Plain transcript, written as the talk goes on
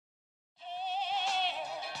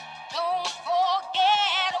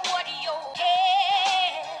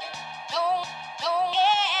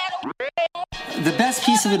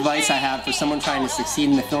piece of advice I have for someone trying to succeed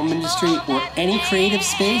in the film industry or any creative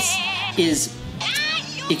space is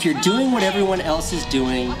if you're doing what everyone else is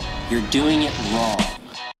doing, you're doing it wrong.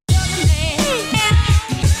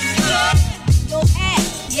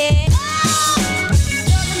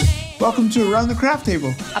 Welcome to Around the Craft Table,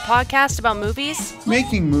 a podcast about movies,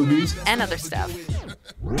 making movies, and other stuff.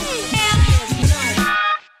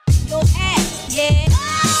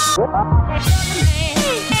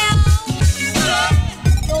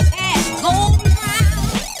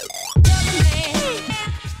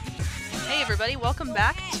 Hey everybody, welcome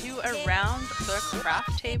back to Around the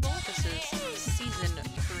Craft Table. This is season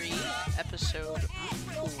 3, episode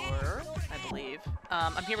 4, I believe.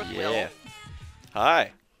 I'm here with Will.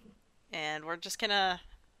 Hi. And we're just gonna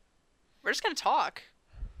talk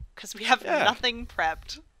because we have nothing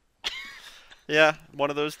prepped. Yeah, one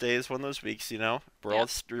of those days, one of those weeks, you know. We're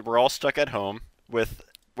all stuck at home when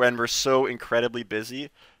we're so incredibly busy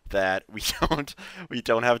that we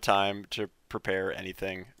don't have time to prepare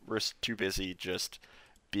anything. We're too busy just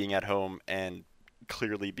being at home and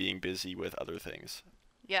clearly being busy with other things.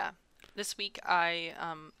 Yeah. This week I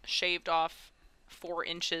shaved off 4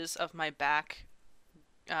 inches of my back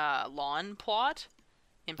lawn plot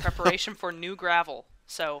in preparation for new gravel.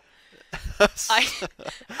 So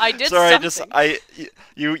I did something.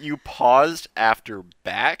 You paused after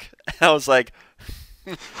back. I was like,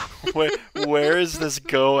 where is this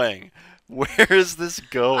going? Where is this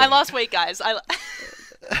going? I lost weight, guys.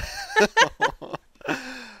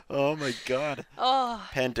 Oh my god. Oh.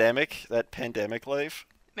 That pandemic life.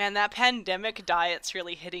 Man, that pandemic diet's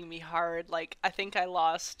really hitting me hard. Like, I think I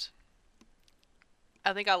lost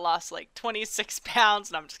like 26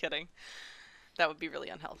 pounds. No, I'm just kidding. That would be really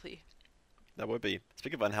unhealthy. That would be.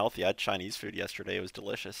 Speaking of unhealthy, I had Chinese food yesterday. It was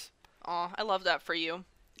delicious. Aw, I love that for you.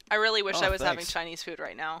 I really wish I was having Chinese food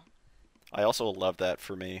right now. I also love that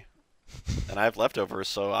for me. And I have leftovers,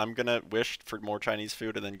 so I'm going to wish for more Chinese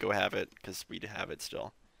food and then go have it because we have it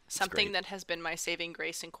still. Something that has been my saving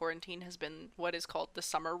grace in quarantine has been what is called the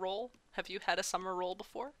summer roll. Have you had a summer roll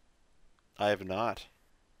before? I have not.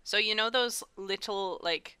 So you know those little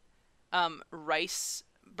like rice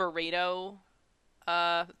burrito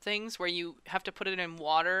things where you have to put it in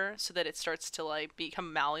water so that it starts to like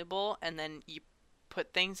become malleable, and then you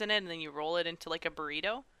put things in it and then you roll it into like a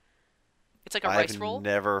burrito? It's like a rice roll. I've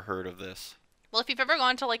never heard of this. Well, if you've ever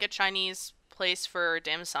gone to like a Chinese place for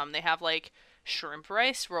dim sum, they have like shrimp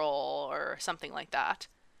rice roll or something like that.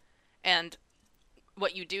 And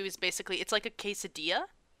what you do is basically it's like a quesadilla,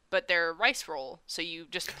 but they're rice roll. So you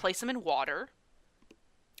just place them in water,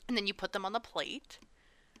 and then you put them on the plate,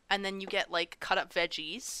 and then you get like cut up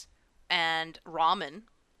veggies and ramen,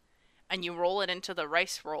 and you roll it into the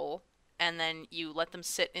rice roll, and then you let them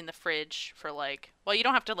sit in the fridge for like, well, you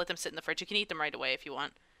don't have to let them sit in the fridge. You can eat them right away if you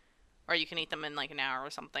want, or you can eat them in like an hour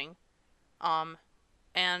or something.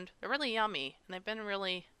 And they're really yummy, and they've been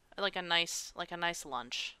really like a nice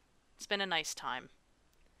lunch. It's been a nice time.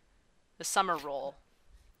 The summer roll.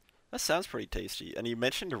 That sounds pretty tasty. And you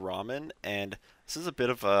mentioned ramen, and this is a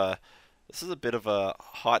bit of a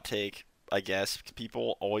hot take, I guess.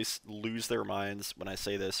 People always lose their minds when I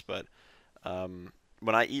say this, but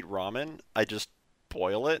when I eat ramen, I just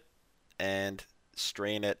boil it and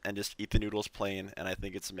strain it and just eat the noodles plain, and I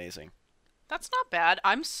think it's amazing. That's not bad.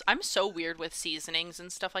 I'm so weird with seasonings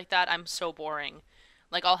and stuff like that. I'm so boring.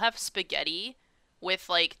 Like, I'll have spaghetti with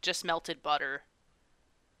like just melted butter.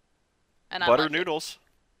 And butter noodles.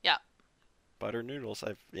 Yeah. Butter noodles.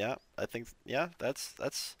 I think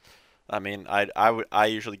that's. I mean, I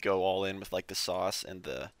usually go all in with like the sauce and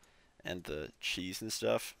the cheese and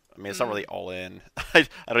stuff. I mean, it's not really all in. I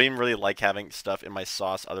don't even really like having stuff in my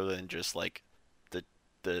sauce other than just like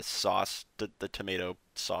the sauce, the tomato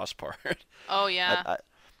sauce part. Oh yeah.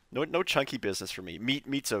 No chunky business for me.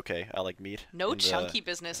 Meat's okay. I like meat. No chunky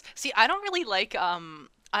business. See, I don't really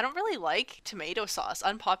like tomato sauce.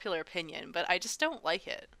 Unpopular opinion, but I just don't like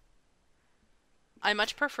it. I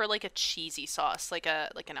much prefer like a cheesy sauce, like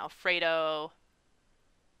an Alfredo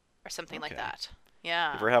or something like that.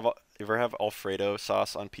 Yeah. You ever have Alfredo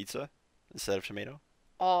sauce on pizza instead of tomato?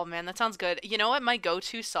 Oh man, that sounds good. You know what my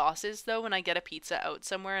go-to sauce is though when I get a pizza out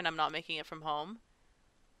somewhere and I'm not making it from home?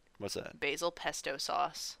 What's that? Basil pesto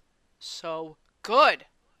sauce. So good.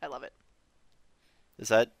 I love it.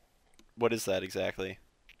 What is that exactly?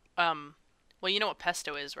 Well, you know what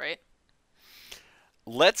pesto is, right?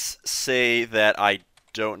 Let's say that I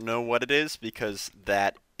don't know what it is because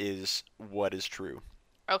that is what is true.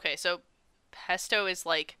 Okay, so pesto is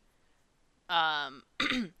like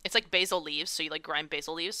it's like basil leaves, so you like grind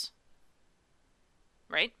basil leaves,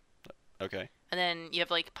 right? Okay. And then you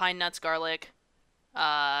have like pine nuts, garlic,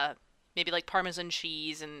 maybe like Parmesan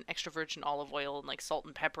cheese and extra virgin olive oil and like salt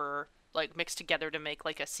and pepper like mixed together to make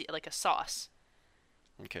like a sauce.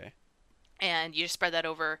 Okay. And you just spread that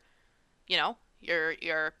over,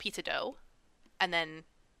 your pizza dough, and then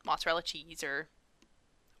mozzarella cheese or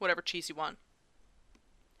whatever cheese you want.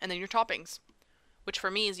 And then your toppings, which for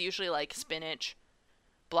me is usually like spinach,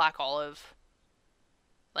 black olive,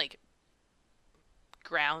 like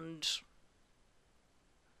ground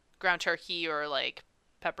turkey or like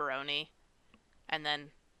pepperoni, and then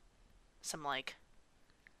some like,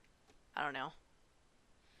 I don't know,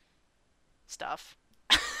 stuff.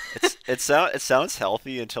 It sounds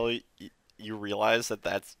healthy until you realize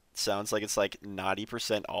that sounds like it's like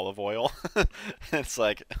 90% olive oil. It's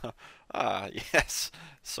like, yes,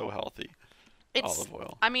 so healthy. It's, Olive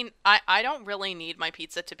oil. I mean, I don't really need my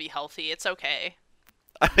pizza to be healthy. It's okay.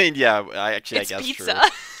 I mean, yeah, I It's guess pizza.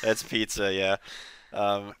 true. It's pizza, yeah.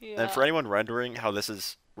 Yeah. And for anyone wondering how this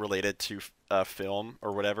is related to film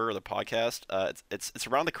or whatever, or the podcast, it's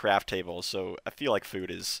around the craft table, so I feel like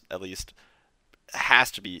food is at least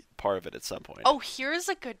has to be part of it at some point. Oh, here's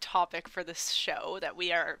a good topic for this show that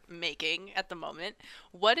we are making at the moment.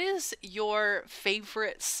 What is your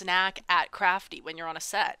favorite snack at Crafty when you're on a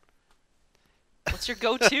set? What's your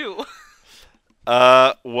go-to?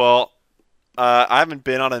 Well, I haven't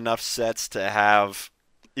been on enough sets to have.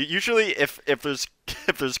 Usually, if there's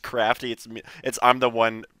if there's crafty, it's me. It's I'm the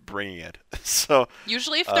one bringing it. So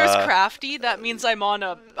Usually if there's Crafty, that means I'm on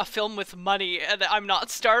a film with money and I'm not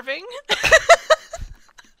starving.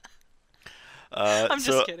 I'm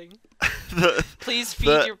just kidding. Please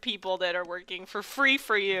feed your people that are working for free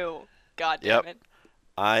for you. God damn it.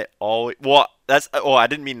 I always I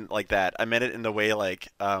didn't mean like that. I meant it in the way like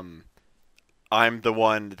I'm the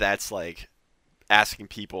one that's like asking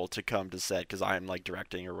people to come to set because I'm like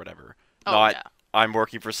directing or whatever. Oh, Not yeah. I'm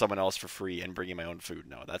working for someone else for free and bringing my own food.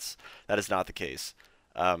 No, that is not the case.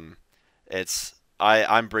 I'm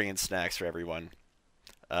bringing snacks for everyone.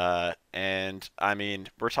 And I mean,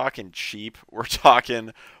 we're talking cheap. We're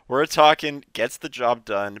talking gets the job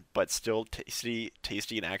done, but still tasty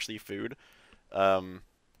and actually food. I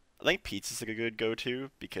think pizza's like a good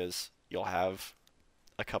go-to because you'll have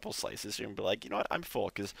a couple slices and be like, you know what, I'm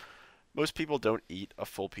full because most people don't eat a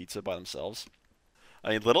full pizza by themselves. I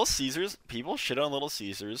mean, Little Caesars, people shit on Little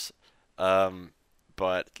Caesars,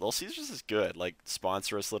 but Little Caesars is good. Like,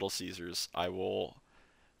 sponsor us, Little Caesars. I will,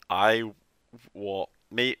 you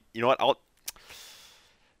know what,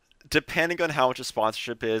 depending on how much a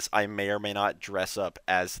sponsorship is, I may or may not dress up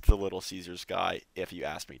as the Little Caesars guy if you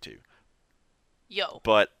ask me to. Yo.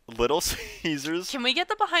 But Little Caesars Can we get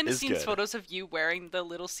the behind the scenes good. photos of you wearing the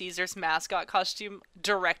Little Caesars mascot costume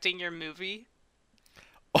directing your movie?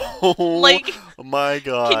 Oh Like, my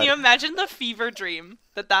god. Can you imagine the fever dream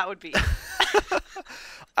that would be?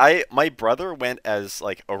 My brother went as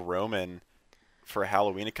like a Roman for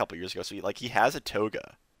Halloween a couple years ago, so he has a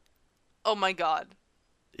toga. Oh my god.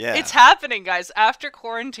 Yeah. It's happening, guys. After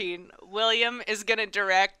quarantine, William is gonna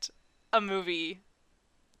direct a movie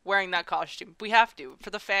wearing that costume. We have to, for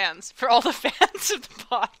the fans, for all the fans of the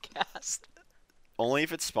podcast. Only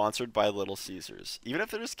if it's sponsored by Little Caesars. Even if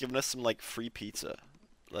they're just giving us some like free pizza.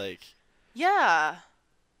 Yeah.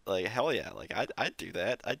 Like hell yeah. Like I'd do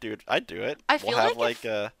that. I'd do it. I feel we'll have like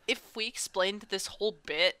if we explained this whole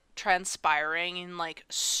bit transpiring in like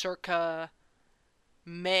circa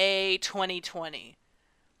May 2020.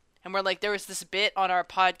 And we're like, there was this bit on our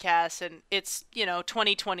podcast, and it's,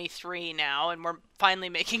 2023 now, and we're finally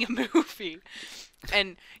making a movie.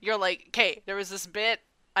 And you're like, okay, there was this bit,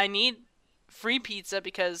 I need free pizza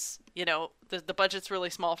because, the budget's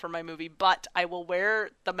really small for my movie, but I will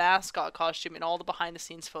wear the mascot costume in all the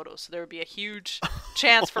behind-the-scenes photos, so there would be a huge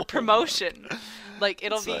chance for promotion. Like,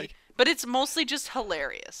 it'll be... like... But it's mostly just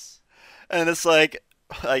hilarious. And it's like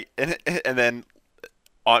and then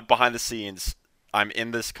behind the scenes, I'm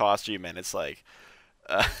in this costume, and it's like,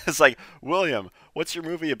 William, what's your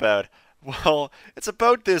movie about? Well, it's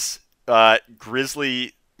about this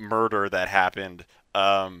grisly murder that happened,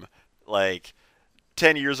 like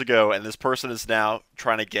 10 years ago, and this person is now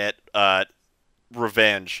trying to get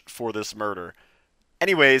revenge for this murder.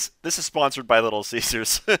 Anyways, this is sponsored by Little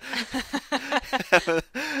Caesars.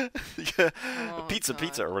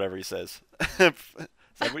 Pizza, or whatever he says.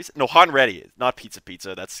 No, Hot and Ready, not Pizza.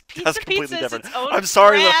 That's completely different. I'm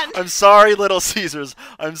sorry, I'm sorry, Little Caesars.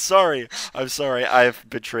 I'm sorry. I've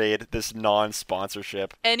betrayed this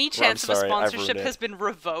non-sponsorship. Any chance of a sponsorship has been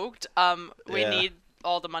revoked. We need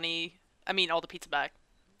all the money. I mean, all the pizza back.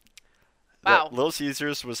 Wow. Little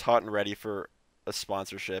Caesars was Hot and Ready for a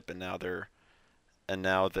sponsorship, and now they're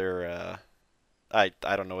I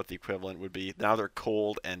don't know what the equivalent would be. Now they're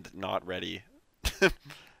cold and not ready.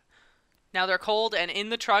 Now they're cold and in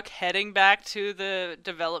the truck heading back to the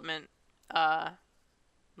development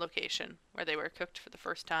location where they were cooked for the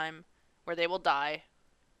first time, where they will die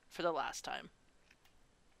for the last time.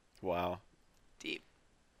 Wow. Deep.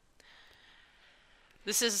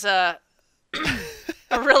 This is a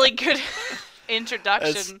really good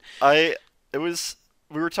introduction.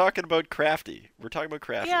 We were talking about Crafty.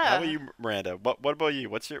 Yeah. How about you, Miranda? What about you?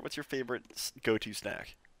 What's your favorite go-to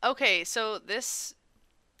snack? Okay, so this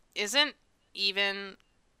isn't even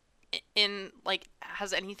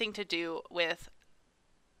has anything to do with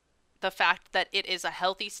the fact that it is a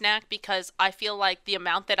healthy snack, because I feel like the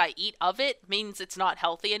amount that I eat of it means it's not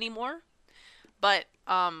healthy anymore. But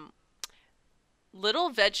little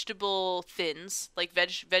vegetable thins, like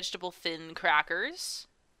vegetable thin crackers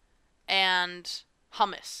and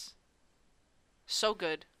hummus. So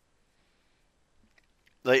good.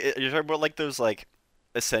 Like you're talking about like those like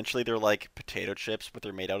essentially they're like potato chips, but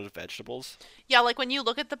they're made out of vegetables. Yeah, like when you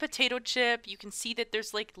look at the potato chip, you can see that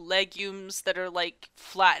there's like legumes that are like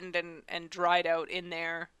flattened and dried out in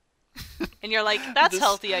there. And you're like, that's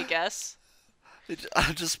healthy, I guess.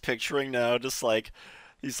 I'm just picturing now just like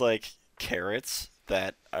these like carrots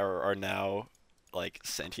that are now like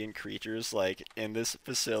sentient creatures like in this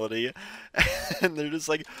facility, and they're just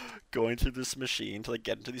like going through this machine to like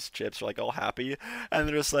get into these chips. They're like all happy, and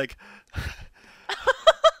they're just like,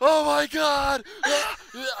 oh my god,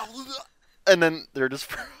 and then they're just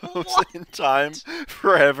frozen in time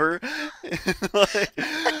forever, and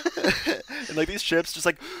like these chips just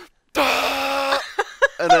like,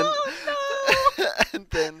 and then. And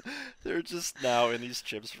then they're just now in these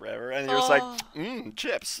chips forever, and you're just like,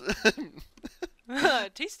 chips.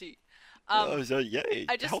 Tasty. So yay!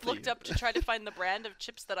 I just healthy. looked up to try to find the brand of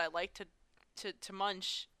chips that I like to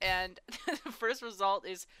munch, and the first result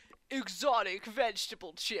is exotic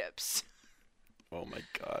vegetable chips. Oh my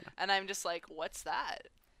god! And I'm just like, what's that?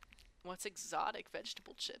 What's exotic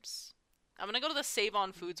vegetable chips? I'm gonna go to the Save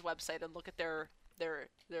On Foods website and look at their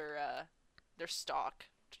stock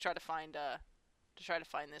to try to find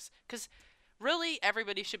this, because really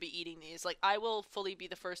everybody should be eating these. Like, I will fully be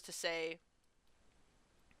the first to say,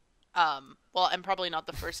 well, I'm probably not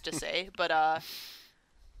the first to say, but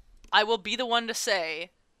I will be the one to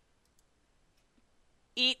say,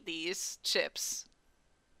 eat these chips.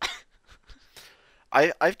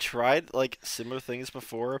 I've tried like similar things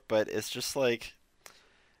before, but it's just like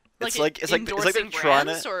it's like they're trying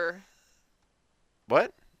to or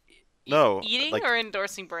what? No, eating like, or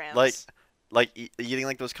endorsing brands. Eating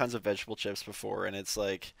like those kinds of vegetable chips before, and it's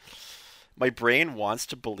like my brain wants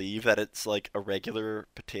to believe that it's like a regular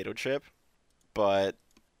potato chip, but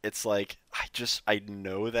it's like I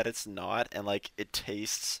know that it's not, and like it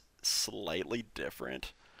tastes slightly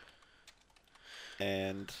different.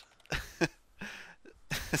 And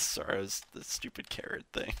sorry, it was the stupid carrot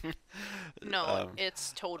thing. No,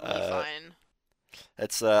 it's totally fine.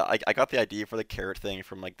 It's I got the idea for the carrot thing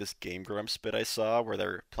from like this Game Grumps bit I saw where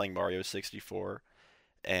they're playing Mario 64,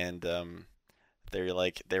 and they were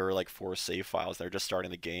like 4 save files. They're just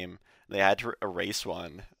starting the game. And they had to erase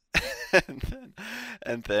one,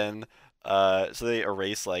 and then so they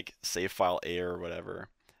erase like save file A or whatever,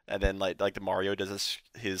 and then like the Mario does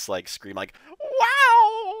his like scream like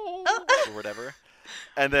wow or whatever,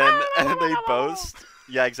 and then they both.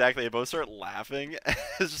 Yeah, exactly. They both start laughing.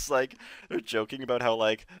 It's just like they're joking about how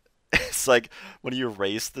like it's like when you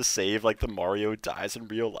erase the save, like the Mario dies in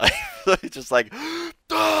real life. It's just like,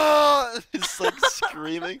 ah! It's like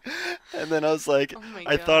screaming. And then I was like, oh my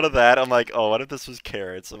I God. thought of that. I'm like, oh, what if this was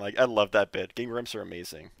carrots? I'm like, I love that bit. Game Grumps are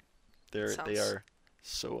amazing. They are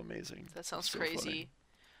so amazing. That sounds so crazy. Funny.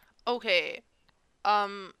 Okay.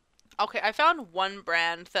 Okay, I found one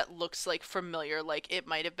brand that looks like familiar, like it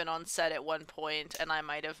might have been on set at one point, and I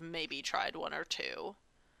might have maybe tried one or two.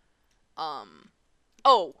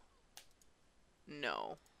 Oh.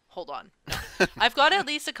 No. Hold on. No. I've got at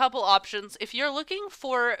least a couple options. If you're looking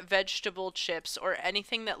for vegetable chips or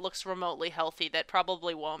anything that looks remotely healthy, that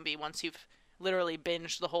probably won't be once you've literally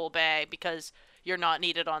binged the whole bag because you're not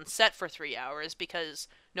needed on set for 3 hours because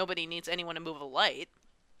nobody needs anyone to move a light.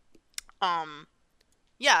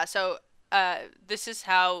 Yeah, so this is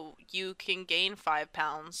how you can gain 5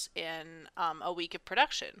 pounds in a week of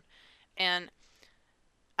production. And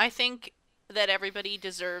I think that everybody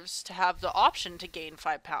deserves to have the option to gain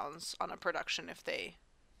 5 pounds on a production if they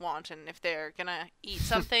want. And if they're going to eat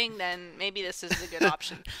something, then maybe this is a good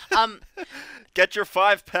option. Get your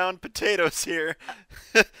 5-pound potatoes here.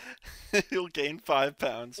 You'll gain 5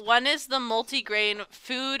 pounds. One is the multigrain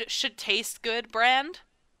Food Should Taste Good brand.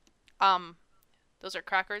 Those are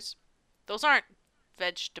crackers. Those aren't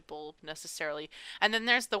vegetable necessarily. And then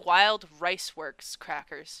there's the Wild Rice Works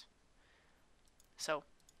crackers. So,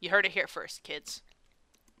 you heard it here first, kids.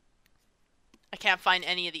 I can't find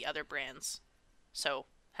any of the other brands. So,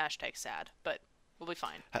 hashtag sad, but we'll be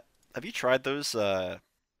fine. Have you tried those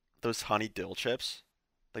honey dill chips,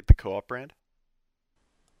 like the Co-op brand?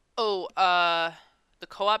 Oh, the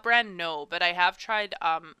Co-op brand? No, but I have tried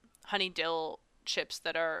honey dill chips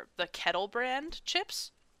that are the Kettle brand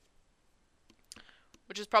chips,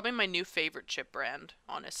 which is probably my new favorite chip brand,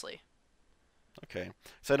 honestly. Okay,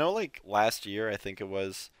 so I know like last year I think it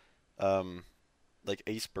was, um, like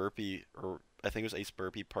Ace Burpee or I think it was Ace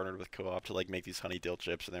Burpee partnered with Co-op to like make these honey dill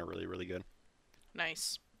chips and they're really really good.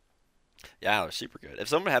 Nice. Yeah, they're super good. If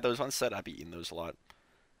someone had those on set, I'd be eating those a lot.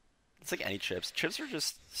 It's like any chips. Chips are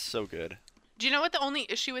just so good. Do you know what the only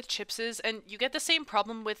issue with chips is? And you get the same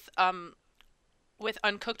problem with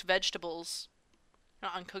uncooked vegetables.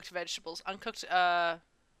 Not uncooked vegetables. Uncooked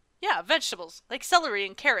yeah, vegetables. Like celery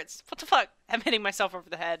and carrots. What the fuck? I'm hitting myself over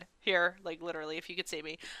the head here, like literally, if you could see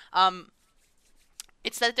me.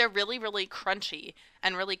 It's that they're really, really crunchy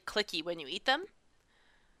and really clicky when you eat them.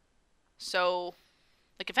 So,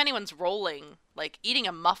 like if anyone's rolling, like eating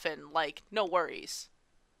a muffin, like no worries.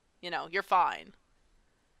 You know, you're fine.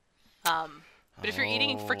 But if you're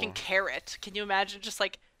eating freaking Oh. carrot, can you imagine just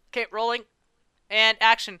like, okay, rolling and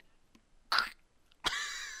action.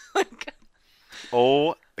 Like,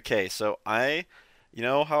 Oh, okay. So you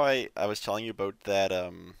know how I was telling you about that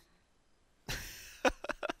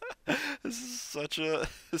this is such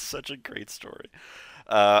a great story.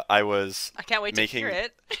 I was I can't wait to hear making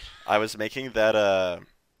it. I was making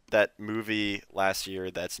that movie last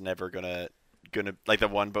year that's never gonna like the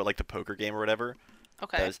one but like the poker game or whatever.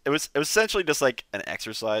 Okay. It was essentially just like an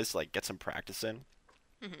exercise, like get some practice in.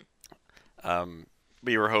 Mhm.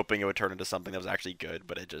 We were hoping it would turn into something that was actually good,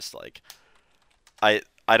 but it just like I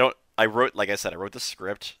don't I wrote like I said I wrote the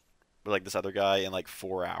script with like this other guy in like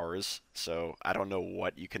 4 hours, so I don't know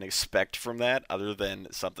what you can expect from that other than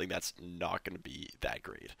something that's not going to be that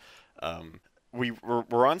great.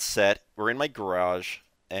 We're on set, we're in my garage,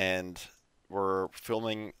 and we're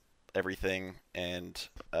filming everything, and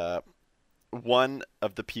one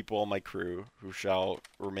of the people on my crew who shall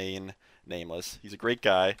remain nameless, he's a great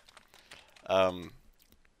guy. Um,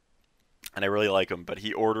 and I really like him. But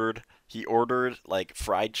he ordered like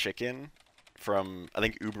fried chicken from I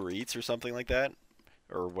think Uber Eats or something like that,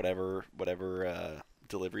 or whatever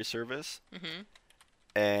delivery service. Mhm.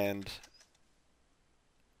 And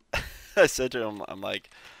I said to him, I'm like,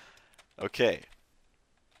 okay,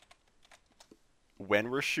 when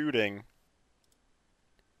we're shooting,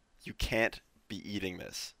 you can't be eating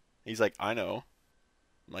this. He's like, I know.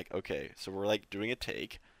 I'm like, okay, so we're like doing a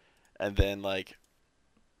take, and then like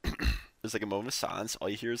there's like a moment of silence. All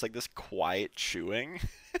you hear is like this quiet chewing,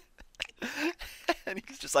 and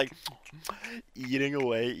he's just like eating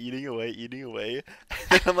away, eating away, eating away.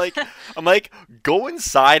 And I'm like, go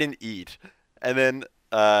inside and eat. And then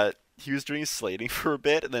he was doing slating for a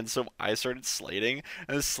bit, and then so I started slating,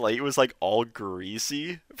 and the slate was like all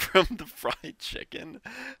greasy from the fried chicken.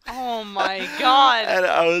 Oh my god. And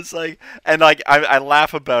I was like, and like I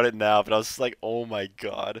laugh about it now, but I was just like, oh my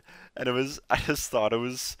god. And I just thought it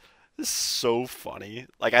was so funny.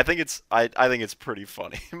 Like I think it's pretty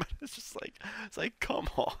funny, but it's like come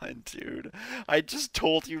on, dude. I just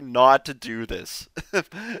told you not to do this.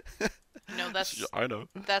 No, I know.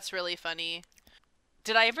 that's really funny.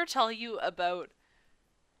 Did I ever tell you about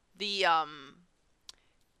the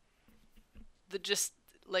the just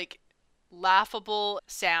like laughable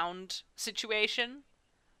sound situation?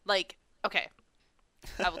 Like, okay,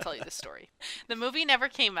 I will tell you this story. The movie never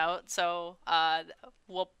came out, so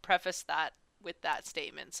we'll preface that with that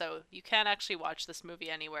statement. So you can't actually watch this movie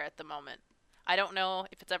anywhere at the moment. I don't know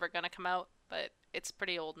if it's ever gonna come out, but it's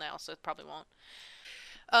pretty old now, so it probably won't.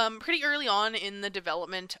 Pretty early on in the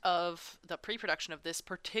development of the pre-production of this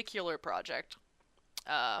particular project,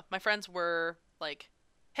 my friends were like,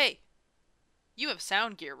 "Hey, you have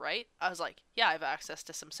sound gear, right?" I was like, "Yeah, I have access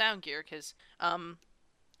to some sound gear, cause and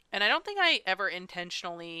I don't think I ever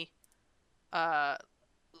intentionally, uh,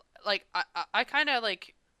 like I kind of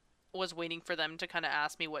like was waiting for them to kind of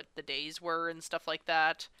ask me what the days were and stuff like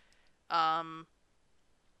that, um,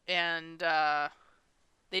 and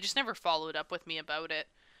they just never followed up with me about it.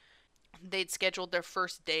 They'd scheduled their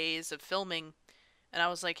first days of filming, and I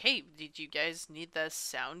was like, "Hey, did you guys need the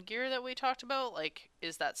sound gear that we talked about? Like,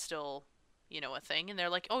 is that still, a thing?" And they're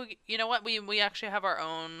like, "Oh, you know what? We actually have our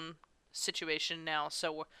own situation now,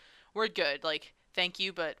 so we're good. Like, thank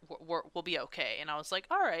you, but we'll be okay." And I was like,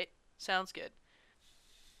 "All right, sounds good."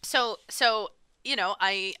 So you know,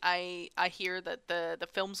 I hear that the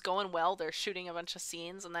film's going well. They're shooting a bunch of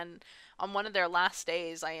scenes, and then on one of their last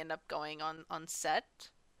days, I end up going on set,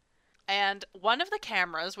 and one of the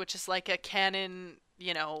cameras, which is like a Canon,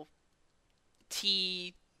 you know,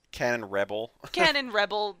 T Canon Rebel. Canon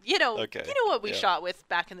Rebel, Okay. you know what we Yeah. shot with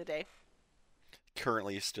back in the day.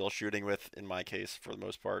 Currently still shooting with, in my case, for the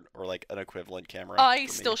most part, or like an equivalent camera. I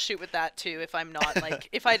for still me. shoot with that too if I'm not like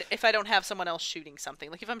if I don't have someone else shooting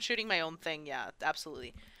something. Like if I'm shooting my own thing, yeah,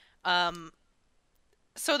 absolutely. Um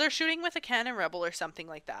so they're shooting with a Canon Rebel or something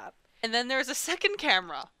like that. And then there's a second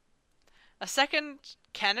camera. A second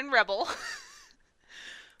Canon Rebel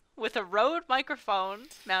with a Rode microphone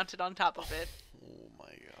mounted on top of it Oh my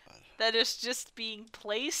god. that is just being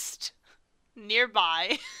placed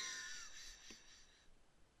nearby.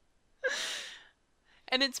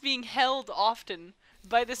 And it's being held often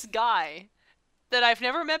by this guy that I've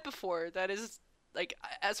never met before that is like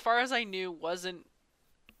as far as I knew wasn't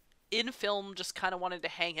in film, just kind of wanted to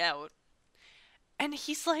hang out. And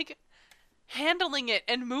he's like handling it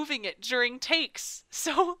and moving it during takes.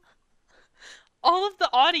 So all of the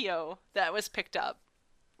audio that was picked up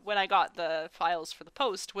when I got the files for the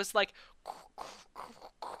post was like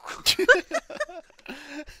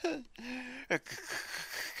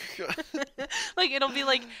like it'll be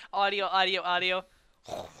like audio audio audio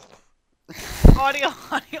audio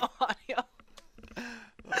audio audio.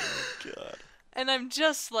 God. And I'm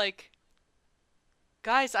just like,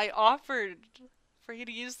 guys, I offered for you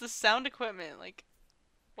to use the sound equipment. Like,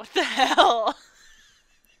 what the hell?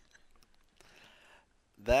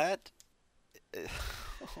 That.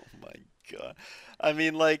 Oh my god. I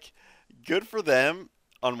mean, like, good for them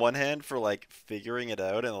on one hand for like figuring it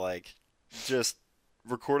out and like just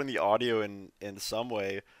recording the audio in some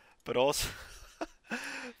way, but also,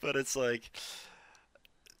 but it's like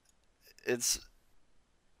it's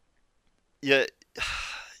yeah,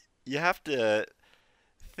 you have to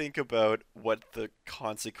think about what the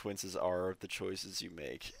consequences are of the choices you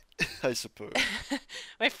make, I suppose.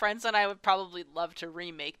 My friends and I would probably love to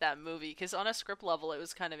remake that movie because on a script level, it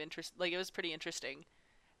was kind of interesting. Like, it was pretty interesting,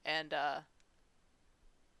 and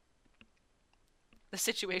the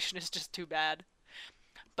situation is just too bad.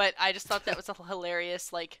 But I just thought that was a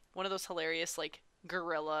hilarious, like one of those hilarious, like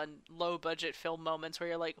guerrilla and low budget film moments where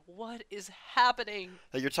you're like, what is happening?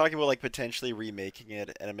 Like you're talking about like potentially remaking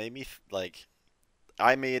it, and it made me like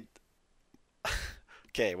I made.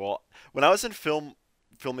 Okay, well, when I was in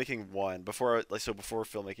filmmaking one, before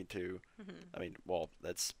filmmaking two, I mean, well,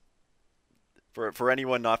 that's for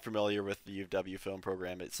anyone not familiar with the U of W film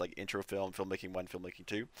program, it's like intro film, filmmaking one, filmmaking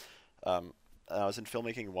two. I was in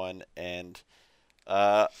filmmaking one, and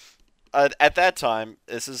uh, at that time,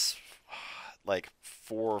 this is like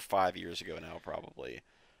 4 or 5 years ago now, probably.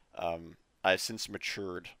 I've since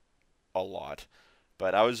matured a lot,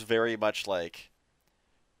 but I was very much like,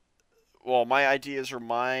 well, my ideas are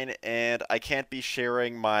mine, and I can't be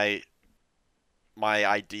sharing my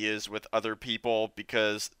ideas with other people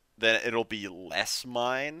because then it'll be less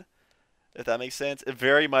mine, if that makes sense. It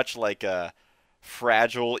very much like a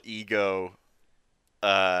fragile ego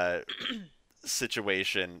uh,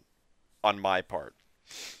 situation on my part,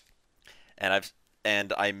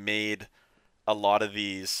 and I made a lot of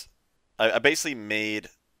these. I basically made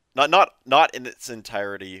not in its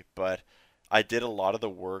entirety, but I did a lot of the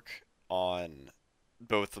work on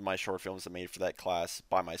both of my short films I made for that class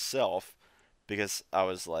by myself because I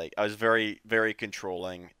was very very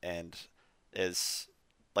controlling, and is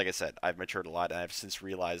like I said, I've matured a lot, and I've since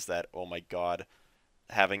realized that, oh my god,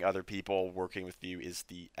 having other people working with you is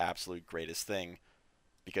the absolute greatest thing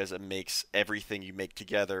because it makes everything you make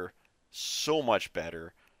together so much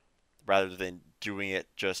better rather than doing it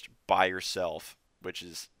just by yourself, which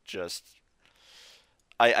is just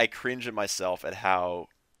I cringe at myself at how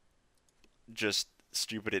just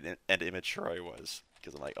stupid and immature I was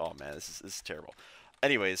because I'm like, oh man, this is terrible.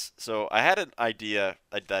 Anyways, so I had an idea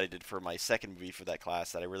that I did for my second movie for that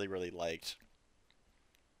class that I really really liked.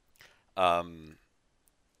 Um,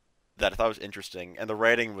 that I thought was interesting, and the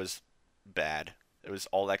writing was bad. It was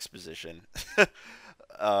all exposition,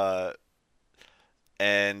 uh,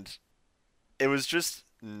 and it was just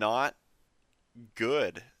not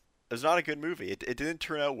good. It was not a good movie. It didn't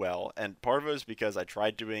turn out well, and part of it was because I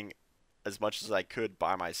tried doing as much as I could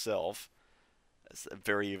by myself. It's a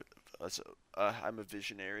very I'm a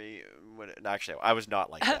visionary. No, actually, I was not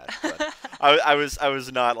like that. But I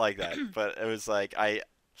was not like that. But it was like I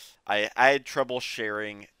had trouble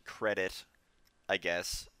sharing credit, I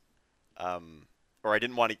guess, or I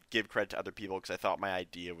didn't want to give credit to other people because I thought my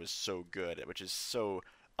idea was so good, which is so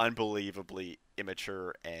unbelievably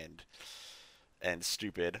immature and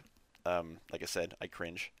stupid. Like I said, I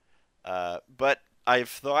cringe. But I've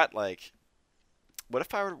thought like, what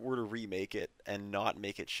if I were to remake it and not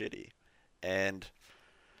make it shitty? And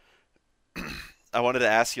I wanted to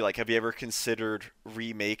ask you, like, have you ever considered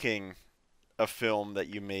remaking a film that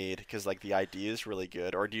you made because like the idea is really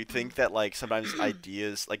good, or do you think that like sometimes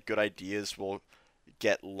ideas, like good ideas, will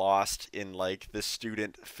get lost in like the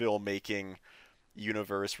student filmmaking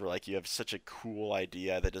universe where like you have such a cool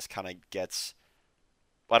idea that just kind of gets,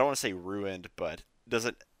 well, I don't want to say ruined, but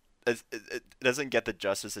doesn't it doesn't get the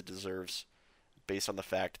justice it deserves based on the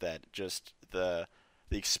fact that just the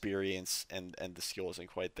experience and the skill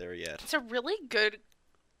isn't quite there yet. It's a really good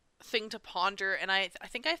thing to ponder, and I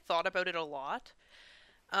think I thought about it a lot,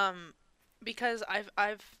 um, because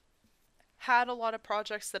I've had a lot of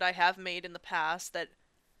projects that I have made in the past that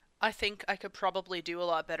I think I could probably do a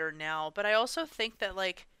lot better now. But I also think that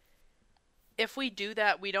like if we do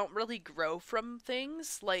that, we don't really grow from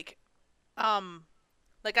things. Um,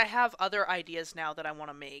 like I have other ideas now that I want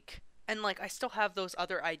to make, and like I still have those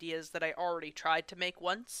other ideas that I already tried to make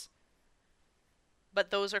once.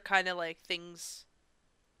 But those are kind of like things.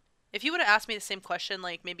 If you would have asked me the same question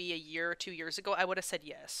like maybe a year or 2 years ago, I would have said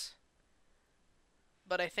yes.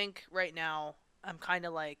 But I think right now I'm kind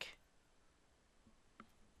of like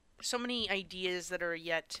so many ideas that are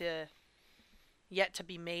yet to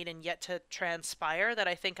be made and yet to transpire that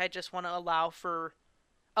I think I just want to allow for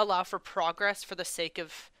progress for the sake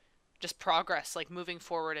of just progress, like moving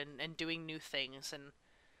forward and doing new things. And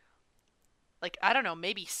like I don't know,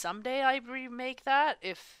 maybe someday I remake that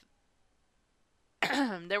if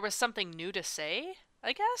there was something new to say,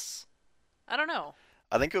 I guess. I don't know.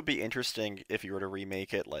 I think it would be interesting if you were to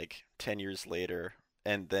remake it like 10 years later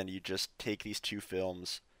and then you just take these two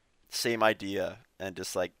films, same idea, and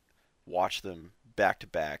just like watch them back to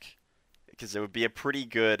back. Because it would be a pretty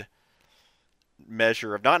good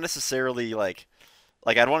measure of not necessarily like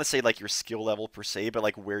I don't want to say like your skill level per se, but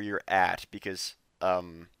like where you're at because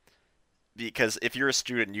if you're a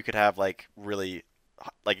student, you could have like really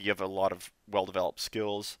like you have a lot of well-developed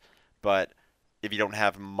skills, but if you don't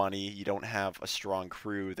have money, you don't have a strong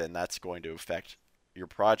crew, then that's going to affect your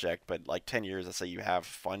project. But like 10 years, let's say you have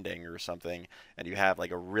funding or something, and you have like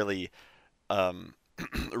a really, um,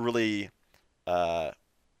 really, uh,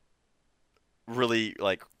 really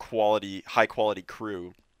like quality, high quality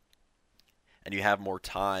crew, and you have more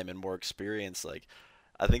time and more experience, like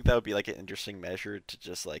I think that would be like an interesting measure to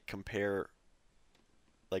just like compare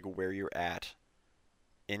like where you're at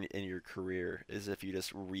in your career is if you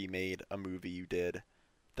just remade a movie you did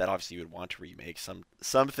that obviously you would want to remake. Some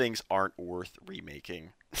things aren't worth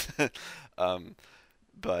remaking. um,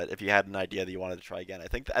 but if you had an idea that you wanted to try again, I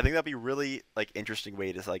think that'd be really like interesting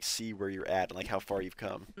way to like see where you're at and like how far you've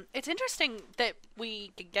come. It's interesting that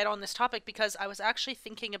we could get on this topic because I was actually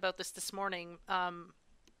thinking about this morning,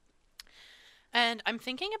 and I'm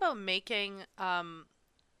thinking about making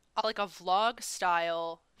like a vlog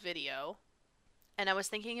style video, and I was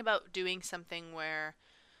thinking about doing something where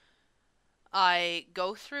I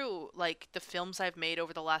go through like the films I've made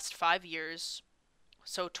over the last 5 years,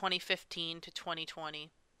 so 2015 to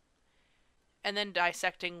 2020, and then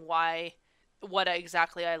dissecting what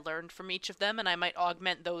exactly I learned from each of them, and I might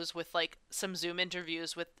augment those with like some Zoom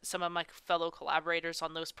interviews with some of my fellow collaborators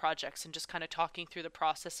on those projects and just kind of talking through the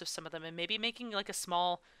process of some of them and maybe making like a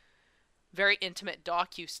small, very intimate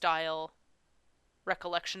docu style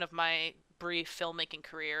recollection of my brief filmmaking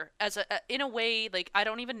career as in a way like I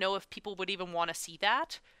don't even know if people would even want to see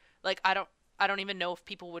that. Like I don't even know if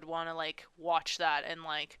people would want to like watch that and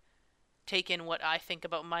like take in what I think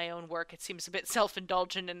about my own work. It seems a bit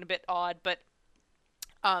self-indulgent and a bit odd, but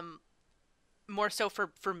um more so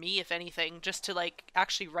for me if anything, just to like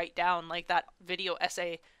actually write down like that video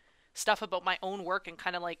essay stuff about my own work and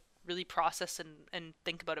kind of like really process and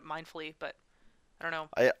think about it mindfully. But I don't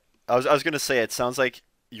know. I was gonna say it sounds like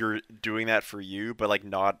you're doing that for you, but like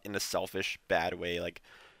not in a selfish bad way. Like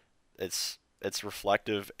it's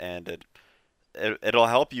reflective and it'll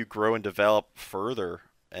help you grow and develop further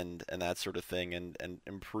and that sort of thing and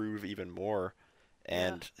improve even more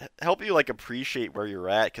Yeah. and help you like appreciate where you're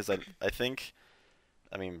at because I think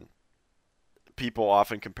I mean people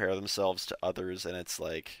often compare themselves to others and it's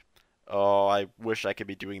like oh I wish I could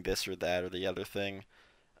be doing this or that or the other thing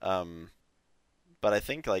um but I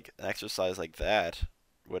think like an exercise like that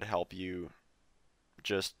would help you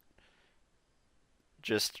just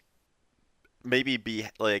just maybe be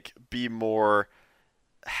more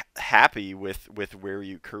happy with where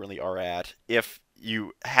you currently are at if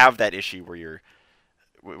you have that issue where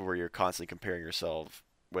you're constantly comparing yourself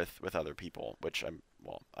with other people, which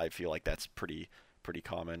I feel like that's pretty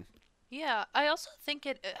common. Yeah, I also think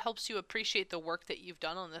it helps you appreciate the work that you've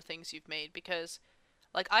done on the things you've made because,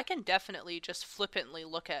 like, I can definitely just flippantly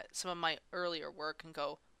look at some of my earlier work and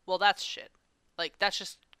go, well, that's shit. Like, that's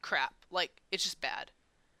just crap. Like, it's just bad.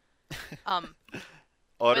 Um,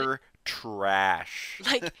 but, Utter trash.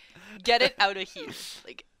 like, get it out of here.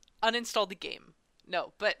 Like, uninstall the game.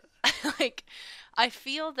 No, but, like, I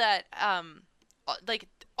feel that, like,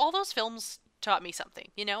 all those films taught me something,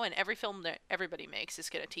 you know, and every film that everybody makes is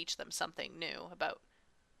going to teach them something new about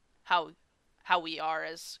how how we are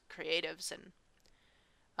as creatives and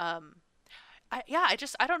um yeah,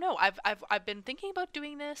 I don't know. I've been thinking about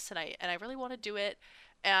doing this and I really want to do it.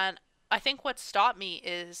 And I think what stopped me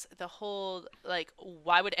is the whole like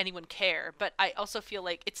why would anyone care? But I also feel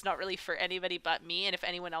like it's not really for anybody but me and if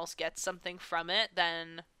anyone else gets something from it,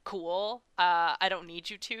 then cool. I don't need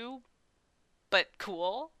you to, but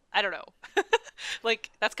cool. I don't know. Like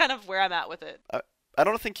that's kind of where I'm at with it. I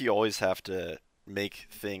don't think you always have to make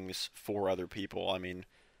things for other people. I mean,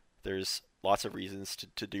 there's lots of reasons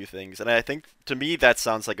to do things, and I think to me that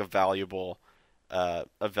sounds like a valuable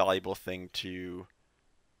thing to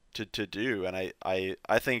do. And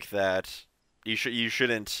I think that you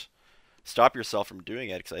shouldn't stop yourself from doing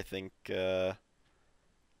it because I think that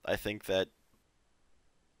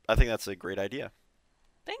I think that's a great idea.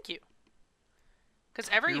 Thank you. Because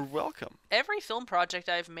You're welcome. every film project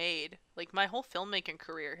I've made, like my whole filmmaking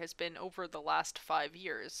career has been over the last 5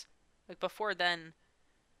 years. Like before then,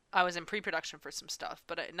 I was in pre-production for some stuff,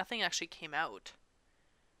 but nothing actually came out.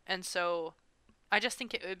 And so, I just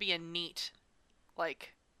think it would be a neat,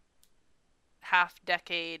 like,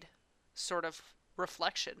 half-decade sort of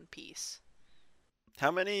reflection piece.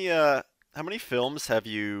 How many films have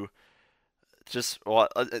you just well,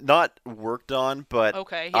 not worked on, but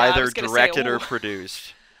Okay, yeah, I either was gonna say, directed or oh,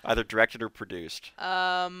 produced? Either directed or produced or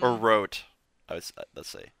um, wrote. Let's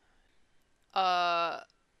say. uh,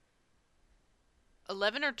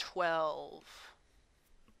 11 or 12,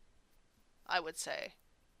 I would say.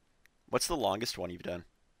 What's the longest one you've done?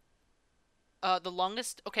 The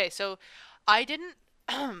longest. Okay, so I didn't.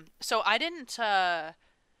 So I didn't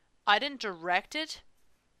direct it,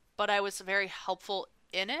 but I was very helpful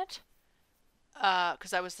in it.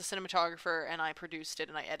 Because I was the cinematographer and I produced it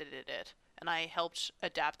and I edited it and I helped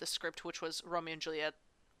adapt the script, which was Romeo and Juliet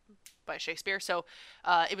by Shakespeare. So,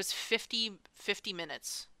 it was 50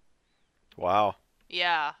 minutes. Wow.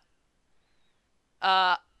 Yeah.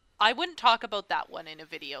 Uh, I wouldn't talk about that one in a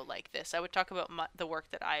video like this. I would talk about the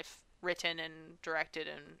work that I've written and directed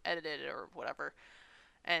and edited or whatever,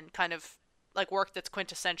 and kind of like work that's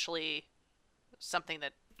quintessentially something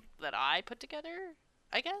that I put together.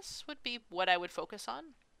 I guess would be what I would focus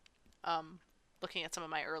on. Um, Looking at some of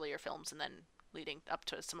my earlier films and then leading up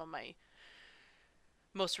to some of my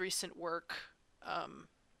most recent work. Um,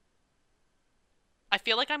 I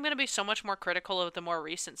feel like I'm gonna be so much more critical of the more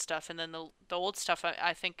recent stuff, and then the old stuff.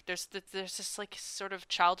 I think there's this like sort of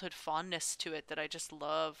childhood fondness to it that I just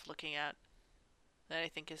love looking at. That I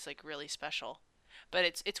think is like really special. But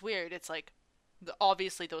it's weird. It's like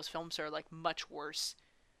obviously those films are like much worse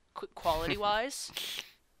quality wise,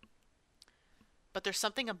 but there's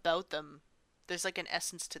something about them. There's like an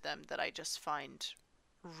essence to them that I just find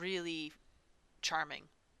really charming.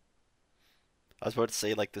 I was about to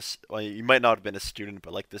say like this. Well, you might not have been a student,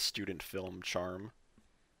 but like this student film charm,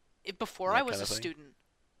 Before I that was kind a of thing. student,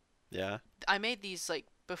 Yeah. I made these like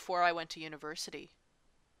before I went to university.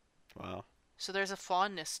 Wow. So there's a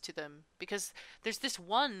fondness to them because there's this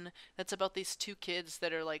one that's about these two kids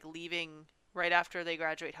that are like leaving right after they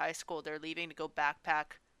graduate high school. They're leaving to go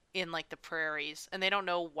backpack in like the prairies and they don't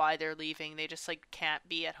know why they're leaving. They just like can't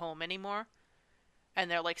be at home anymore. And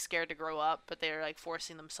they're like scared to grow up, but they're like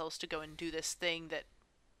forcing themselves to go and do this thing that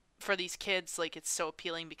for these kids like it's so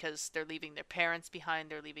appealing because they're leaving their parents behind,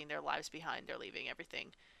 they're leaving their lives behind, they're leaving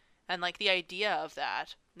everything. And like the idea of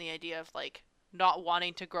that, the idea of like not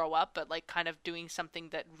wanting to grow up but like kind of doing something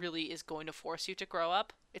that really is going to force you to grow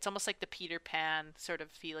up. It's almost like the Peter Pan sort of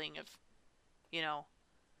feeling of, you know,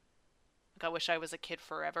 like I wish I was a kid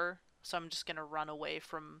forever, so I'm just going to run away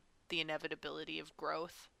from the inevitability of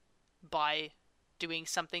growth by doing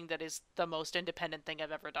something that is the most independent thing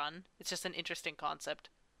I've ever done. It's just an interesting concept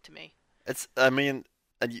to me. It's. I mean,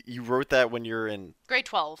 and you wrote that when you're in. Grade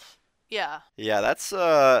 12. Yeah. Yeah, that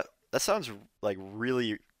sounds like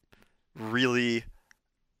really, really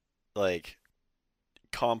like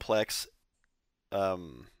complex.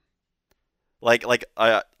 Um,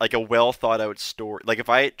 like a well thought out story. Like if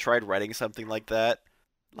I tried writing something like that,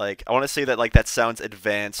 like I want to say that like that sounds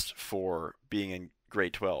advanced for being in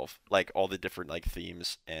grade 12. Like all the different like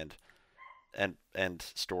themes and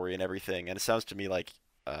story and everything. And it sounds to me like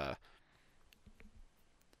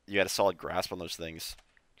you had a solid grasp on those things.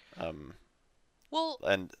 Well,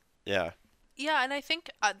 And yeah, yeah, and I think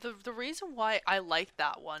the reason why I like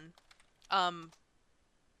that one, um,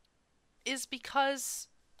 is because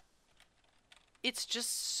it's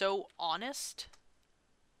just so honest.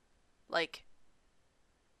 Like,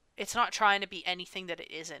 it's not trying to be anything that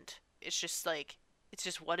it isn't. It's just like it's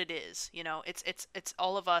just what it is, you know. It's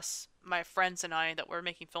all of us, my friends and I that were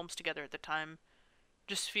making films together at the time,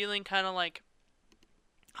 just feeling kind of like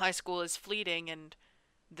high school is fleeting and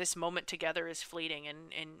this moment together is fleeting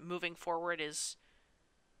and moving forward is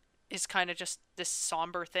kind of just this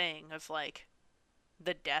somber thing of like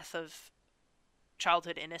the death of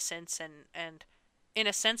childhood innocence and in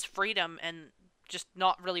a sense freedom and just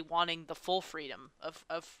not really wanting the full freedom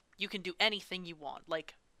of you can do anything you want.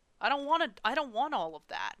 Like I don't want all of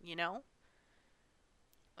that, you know?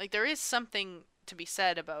 Like there is something to be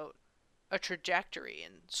said about a trajectory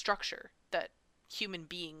and structure that human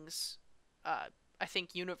beings I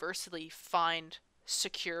think universally find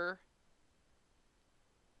secure.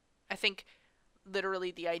 I think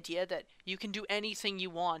literally the idea that you can do anything you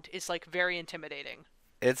want is like very intimidating.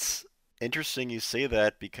 it's interesting you say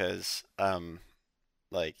that because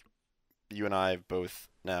like you and I both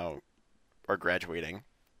now are graduating,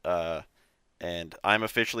 uh, and I'm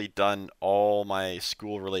officially done all my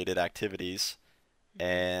school-related activities,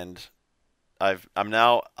 and I'm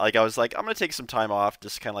now like I was like I'm gonna take some time off,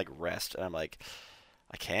 just kind of like rest, and I'm like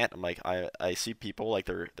I can't. I'm like I see people like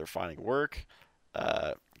they're finding work,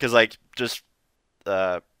 because like just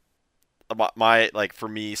uh my like for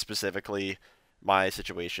me specifically my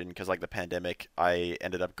situation because like the pandemic I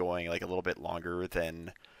ended up going like a little bit longer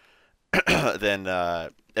than than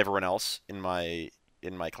everyone else in my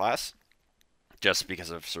class just because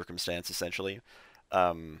of circumstance essentially.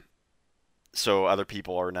 Um, so other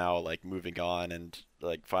people are now like moving on and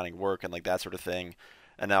like finding work and like that sort of thing.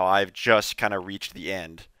 And now I've just kind of reached the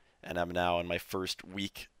end and I'm now in my first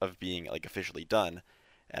week of being like officially done.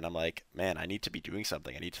 And I'm like, man, I need to be doing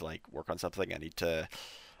something. I need to like work on something. I need to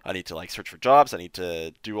like search for jobs. I need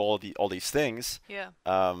to do all these things. Yeah.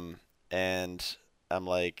 And I'm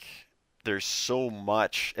like, there's so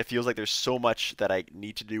much. It feels like there's so much that I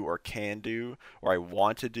need to do or can do or I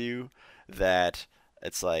want to do that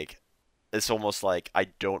it's like it's almost like I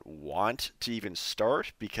don't want to even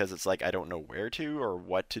start because it's like I don't know where to or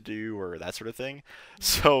what to do or that sort of thing.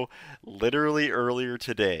 So literally earlier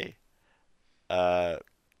today, uh,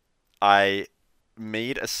 I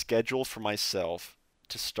made a schedule for myself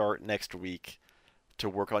to start next week to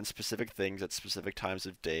work on specific things at specific times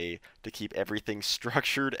of day to keep everything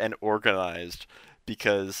structured and organized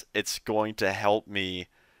because it's going to help me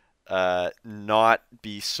not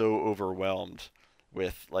be so overwhelmed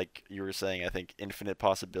with, like you were saying, I think infinite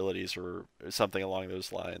possibilities or something along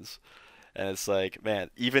those lines. And it's like, man,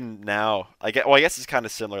 even now, I guess it's kind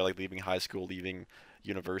of similar, like leaving high school, leaving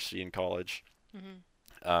university and college. Hmm.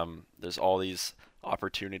 There's all these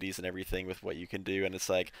opportunities and everything with what you can do, and it's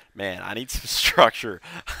like, man, I need some structure.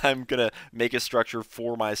 I'm gonna make a structure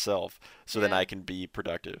for myself so then Yeah. I can be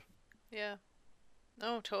productive. Yeah.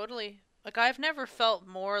 No, totally. Like I've never felt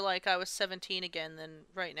more like I was 17 again than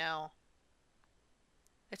right now.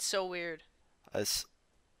 It's so weird. As,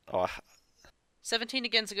 oh, 17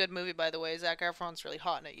 Again's a good movie, by the way. Zac Efron's really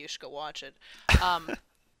hot in it. You should go watch it. Um,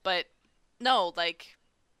 but no, like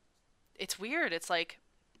it's weird. It's like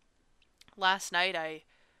last night I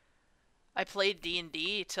played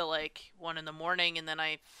D&D till like 1 in the morning and then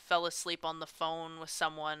I fell asleep on the phone with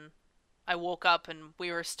someone. I woke up and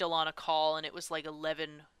we were still on a call and it was like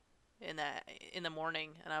 11 in the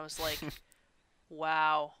morning and I was like,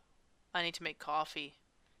 "Wow, I need to make coffee."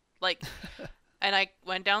 Like and I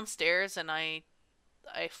went downstairs and I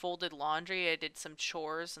folded laundry, I did some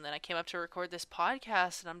chores and then I came up to record this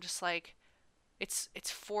podcast and I'm just like, it's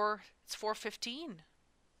 4:15.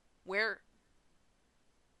 Where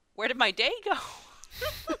did my day go?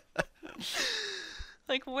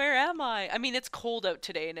 Like, where am I? I mean, it's cold out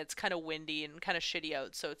today and it's kind of windy and kind of shitty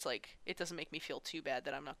out, so it's like it doesn't make me feel too bad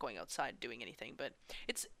that I'm not going outside doing anything, but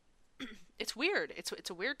it's it's weird. It's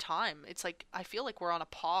a weird time. It's like I feel like we're on a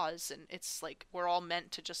pause and it's like we're all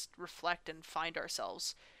meant to just reflect and find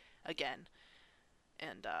ourselves again.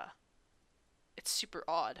 And it's super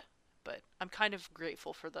odd, but I'm kind of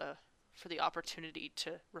grateful for the opportunity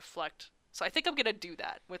to reflect. So I think I'm gonna do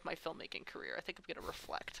that with my filmmaking career. I think I'm gonna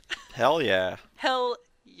reflect. hell yeah. Hell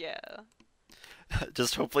yeah.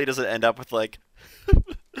 Just hopefully it doesn't end up with like,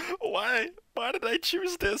 why did I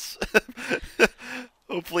choose this?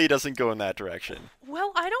 Hopefully it doesn't go in that direction.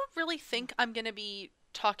 Well, I don't really think I'm gonna be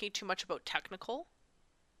talking too much about technical.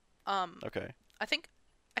 Um, Okay. I think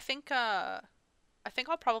I think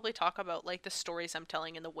I'll probably talk about like the stories I'm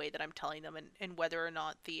telling and the way that I'm telling them, and whether or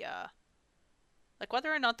not the like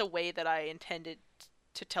whether or not the way that I intended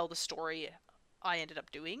to tell the story I ended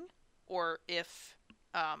up doing, or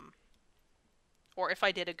um if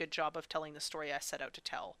I did a good job of telling the story I set out to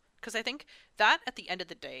tell. Because I think that at the end of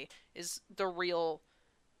the day is the real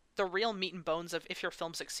meat and bones of if your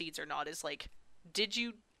film succeeds or not, is like, did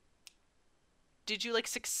you like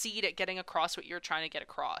succeed at getting across what you're trying to get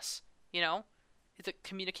across? You know? The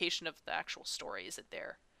communication of the actual story, is it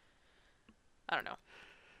there? I don't know.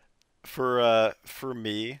 For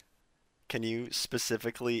me, can you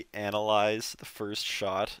specifically analyze the first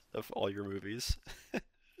shot of all your movies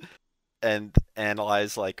and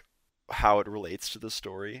analyze like how it relates to the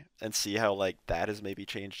story and see how like that has maybe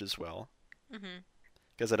changed as well? Mhm.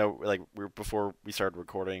 Because I know like before we started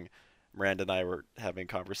recording, Miranda and I were having a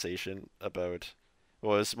conversation about,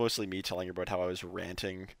 well, it was mostly me telling her about how I was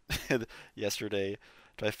ranting yesterday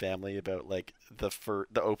to my family about like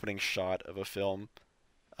the opening shot of a film,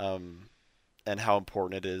 um, and how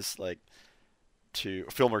important it is like to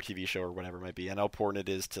a film or TV show or whatever it might be, and how important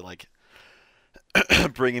it is to like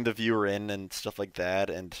bringing the viewer in and stuff like that,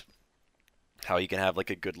 and how you can have like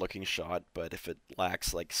a good looking shot, but if it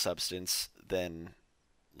lacks like substance, then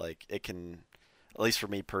like it can, at least for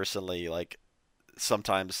me personally, like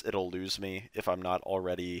sometimes it'll lose me if I'm not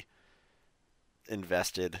already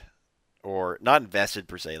invested, or not invested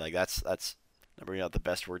per se, like that's maybe not the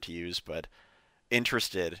best word to use, but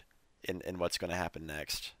interested in what's going to happen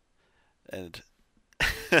next. And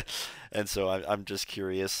and so I'm just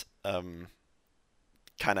curious,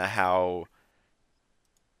 kind of how,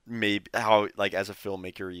 maybe how like as a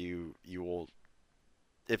filmmaker you will,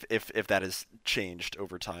 if that has changed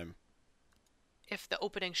over time, If the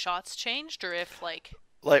opening shots changed, or if like,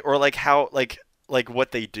 like, or like how like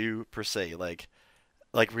what they do per se, like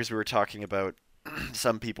because we were talking about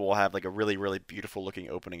some people will have like a really really beautiful looking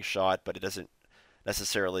opening shot, but it doesn't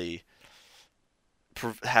necessarily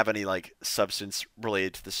have any like substance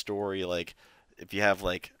related to the story. Like if you have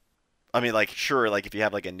like, I mean, like sure, like if you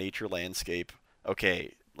have like a nature landscape,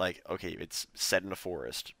 okay, like okay, it's set in a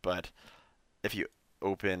forest, but if you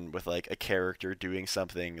open with like a character doing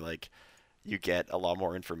something, like you get a lot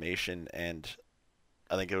more information, and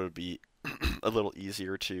I think it would be a little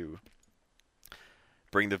easier to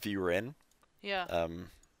bring the viewer in. yeah. Um,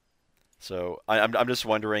 so I'm just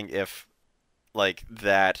wondering if like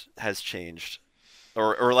that has changed,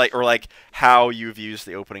 or like how you've used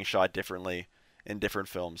the opening shot differently in different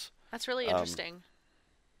films. That's really Um, interesting.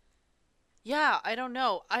 Yeah, I don't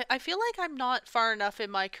know. I feel like I'm not far enough in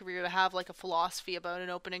my career to have like a philosophy about an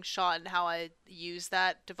opening shot and how I use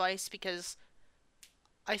that device, because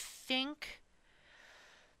I think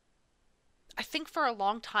for a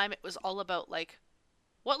long time it was all about like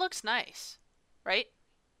what looks nice, right?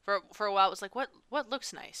 For a while it was like what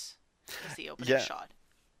looks nice was the opening yeah, shot.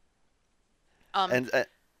 Um and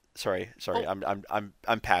sorry, oh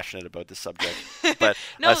I'm passionate about this subject, but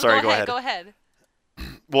no, sorry, go go ahead. ahead.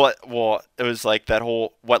 Well, it was like that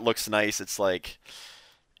whole what looks nice. It's like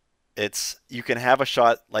it's, you can have a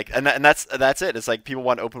shot like, and that's it. It's like people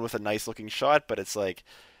want to open with a nice looking shot, but it's like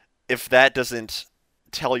if that doesn't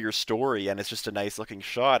tell your story and it's just a nice looking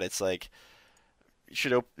shot, it's like you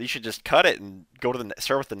should just cut it and go to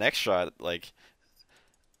start with the next shot. Like,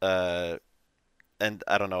 uh, and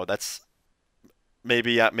I don't know. That's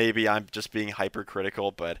maybe I'm just being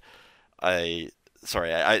hypercritical, but I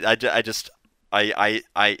sorry, I just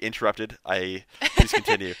I interrupted. Please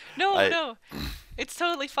continue. No, I no. It's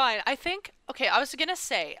totally fine. I think, okay, I was gonna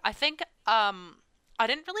say, I think I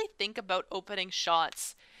didn't really think about opening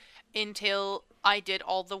shots until I did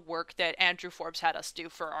all the work that Andrew Forbes had us do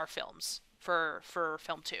for our films, for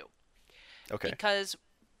film 2. Okay. Because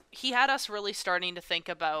he had us really starting to think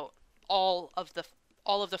about all of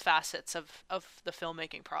the facets of the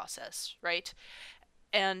filmmaking process, right?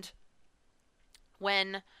 And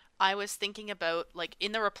when I was thinking about like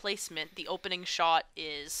in The Replacement, the opening shot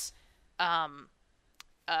is um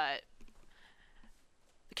uh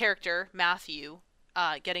the character Matthew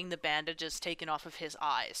getting the bandages taken off of his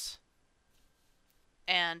eyes.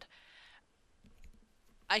 And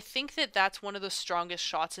I think that that's one of the strongest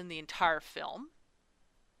shots in the entire film.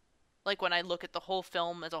 Like when I look at the whole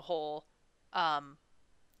film as a whole, um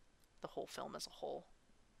the whole film as a whole.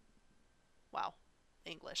 Wow,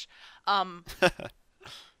 English. Um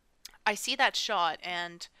I see that shot,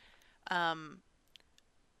 and um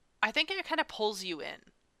I think it kind of pulls you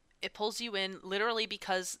in. It pulls you in literally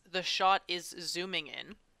because the shot is zooming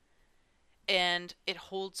in and it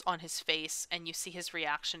holds on his face and you see his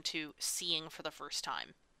reaction to seeing for the first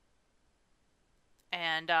time.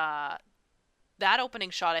 And that opening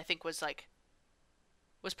shot I think was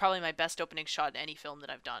probably my best opening shot in any film that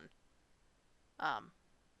I've done.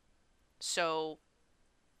 So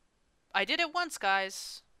I did it once,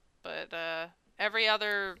 guys, but every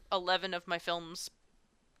other 11 of my films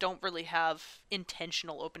don't really have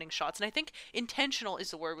intentional opening shots, and I think intentional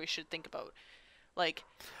is the word we should think about. Like,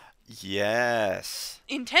 Yes.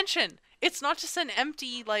 intention. It's not just an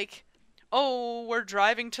empty, like, oh, we're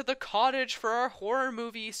driving to the cottage for our horror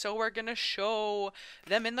movie, so we're gonna show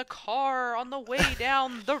them in the car on the way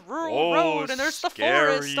down the rural road, and there's the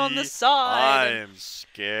forest on the side. I'm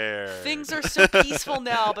scared. Things are so peaceful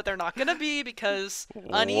now, but they're not gonna be because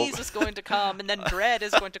unease is going to come, and then dread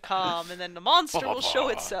is going to come, and then the monster will show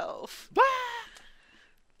itself.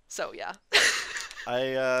 So yeah.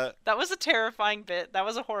 That was a terrifying bit. That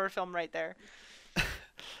was a horror film right there.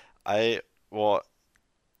 I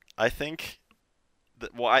think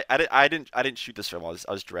I didn't shoot this film. I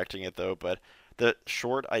was directing it though, but the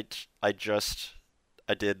short I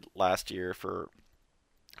did last year for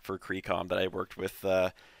Creecom that I worked with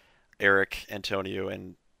Eric, Antonio,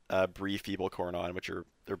 and Bree Feeblecorn on,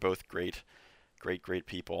 they're both great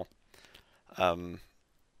people.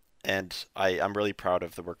 And I'm really proud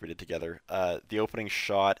of the work we did together. The opening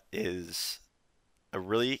shot is a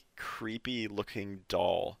really creepy looking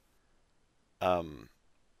doll.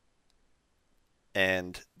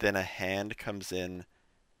 And then a hand comes in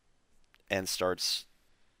and starts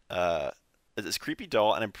this creepy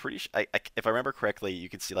doll, and I'm pretty sure, if I remember correctly, you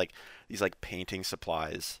can see like these like painting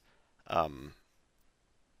supplies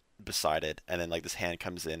beside it, and then like this hand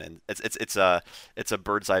comes in, and it's a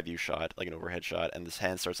bird's eye view shot, like an overhead shot, and this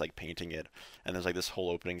hand starts like painting it, and there's like this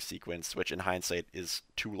whole opening sequence, which in hindsight is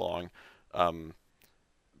too long,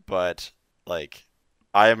 but like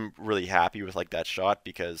I'm really happy with like that shot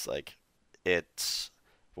because like it's,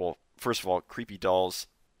 well, first of all, creepy dolls,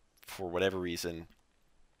 for whatever reason,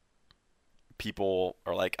 people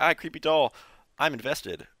are like, creepy doll, I'm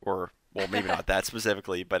invested, or well, maybe not that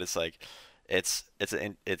specifically, but it's like it's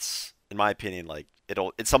in my opinion, like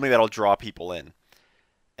it's something that'll draw people in,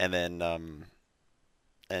 and then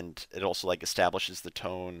and it also like establishes the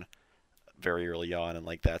tone very early on and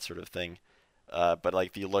like that sort of thing. But like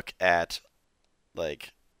if you look at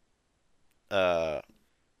like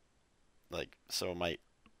so my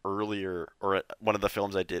earlier, or one of the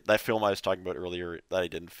films I did, that film I was talking about earlier that I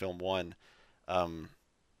did in film one,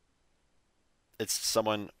 it's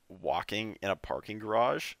someone walking in a parking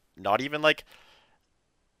garage, not even like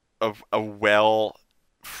a well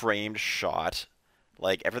framed shot,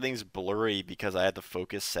 like everything's blurry because I had the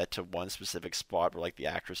focus set to one specific spot where like the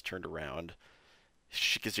actress turned around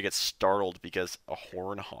because she gets startled because a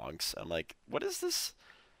horn honks. I'm like, what is this?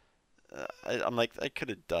 I'm like, I could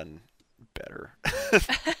have done better.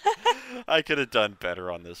 I could have done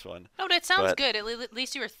better on this one. No, but it sounds good. At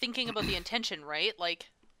least you were thinking about the intention, right?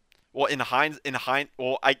 Like, well,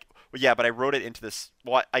 yeah, but I wrote it into this.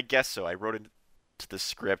 Well, I guess so. I wrote it into the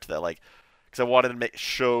script that like, because I wanted to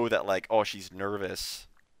show that like, oh, she's nervous.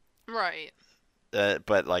 Right.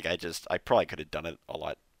 But like, I probably could have done it a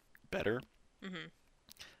lot better. Mm-hmm.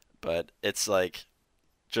 But it's like,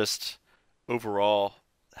 just overall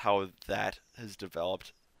how that has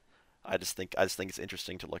developed. I just think it's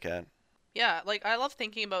interesting to look at. Yeah, like I love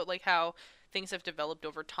thinking about like how things have developed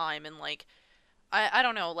over time, and like I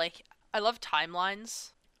don't know, like I love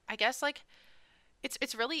timelines. I guess like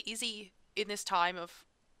it's really easy in this time of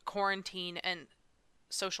quarantine and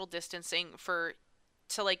social distancing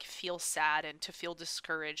to like feel sad and to feel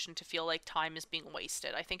discouraged and to feel like time is being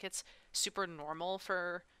wasted. I think it's super normal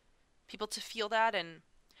for people to feel that, and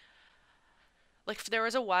like there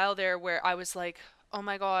was a while there where I was like, oh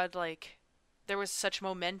my god, like there was such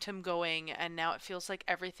momentum going, and now it feels like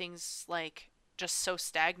everything's like just so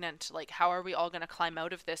stagnant. Like, how are we all gonna climb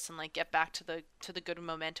out of this and like get back to the good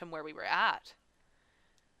momentum where we were at?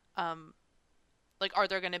 Like, are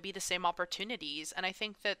there gonna be the same opportunities? And I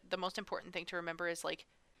think that the most important thing to remember is like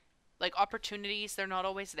opportunities, they're not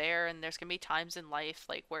always there, and there's gonna be times in life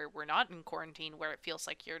like where we're not in quarantine where it feels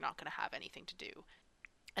like you're not gonna have anything to do.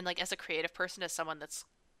 And like as a creative person, as someone that's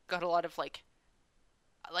got a lot of like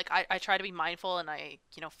I try to be mindful, and I,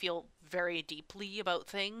 feel very deeply about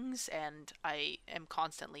things, and I am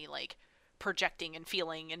constantly like projecting and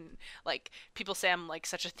feeling, and like people say I'm like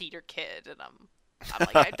such a theater kid, and I'm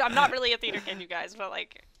like I'm not really a theater kid, you guys, but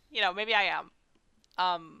like, maybe I am.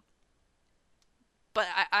 But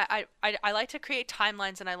I like to create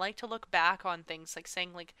timelines, and I like to look back on things, like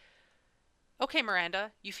saying like, okay,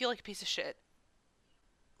 Miranda, you feel like a piece of shit.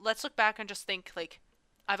 Let's look back and just think like,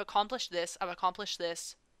 I've accomplished this, I've accomplished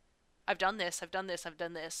this, I've done this, I've done this, I've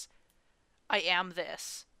done this, I am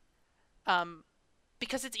this.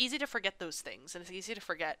 because it's easy to forget those things, and it's easy to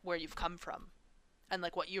forget where you've come from and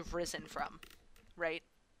like what you've risen from, right?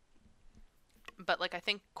 But like I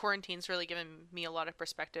think quarantine's really given me a lot of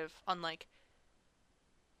perspective on like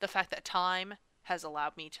the fact that time has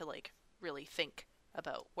allowed me to like really think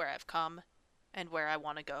about where I've come and where I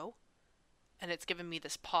want to go, and it's given me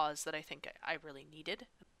this pause that I think I really needed.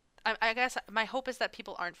 I guess my hope is that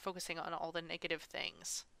people aren't focusing on all the negative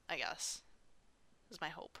things. I guess is my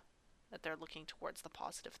hope, that they're looking towards the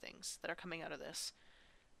positive things that are coming out of this.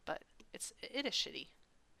 But it is shitty.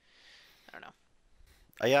 I don't know.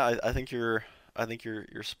 Yeah, I think you're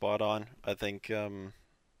spot on. I think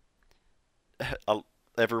a-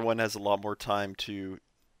 everyone has a lot more time to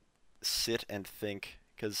sit and think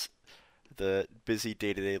because the busy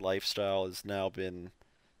day-to-day lifestyle has now been,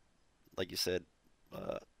 like you said,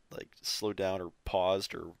 uh, like slowed down or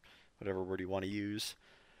paused or whatever word you want to use.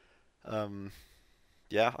 Um,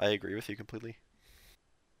 yeah, I agree with you completely.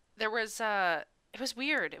 There was it was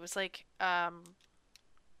weird. It was like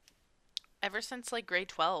ever since like grade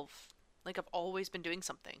 12, like I've always been doing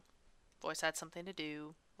something. I've always had something to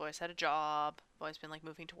do. I've always had a job. I've always been like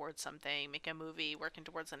moving towards something, making a movie, working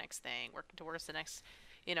towards the next thing, working towards the next,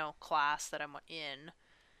 class that I'm in.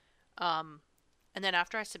 Um, and then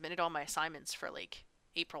after I submitted all my assignments for like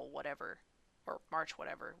April whatever or March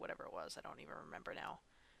whatever it was, I don't even remember now.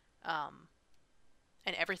 Um,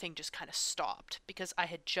 and everything just kind of stopped because I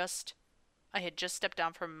had just stepped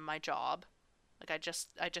down from my job. Like I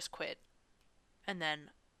just quit. And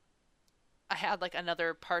then I had like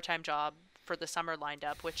another part-time job for the summer lined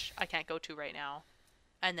up, which I can't go to right now.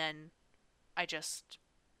 And then I just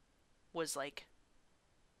was like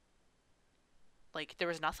there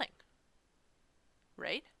was nothing,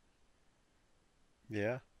 right?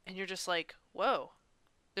 Yeah. And you're just like, "Whoa.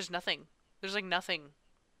 There's nothing. There's like nothing."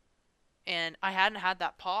 And I hadn't had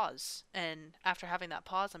that pause. And after having that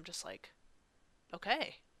pause, I'm just like,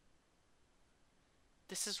 "Okay.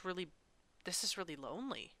 This is really this is really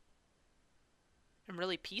lonely and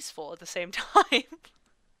really peaceful at the same time."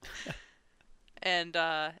 And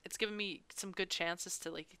it's given me some good chances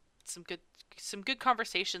to like some good some good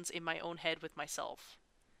conversations in my own head with myself,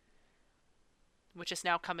 which is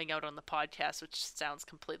now coming out on the podcast, which sounds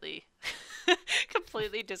completely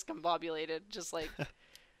completely discombobulated. Just like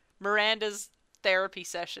Miranda's therapy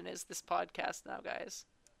session is this podcast now, guys.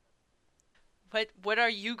 What are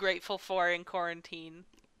you grateful for in quarantine?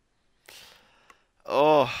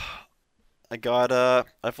 Oh, I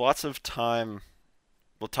have lots of time.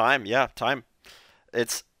 Well, time, yeah, time.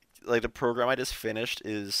 It's like the program I just finished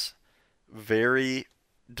is very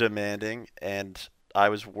demanding, and I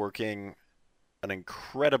was working an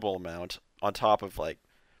incredible amount on top of like,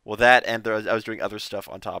 well, that and I was doing other stuff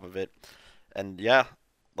on top of it, and yeah,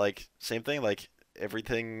 like same thing, like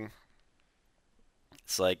everything.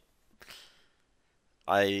 It's like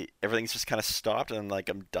I everything's just kind of stopped, and like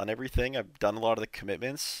I'm done everything. I've done a lot of the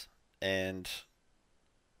commitments, and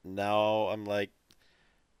now I'm like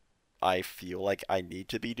I feel like I need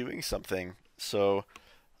to be doing something. So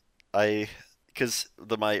I, because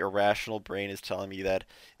my irrational brain is telling me that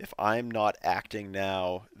if I'm not acting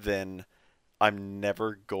now, then I'm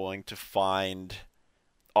never going to find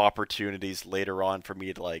opportunities later on for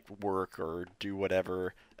me to like work or do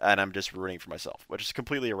whatever, and I'm just ruining for myself, which is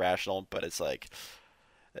completely irrational. But it's like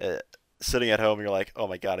uh, sitting at home, you're like, oh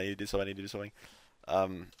my god, I need to do something. I need to do something.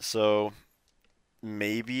 So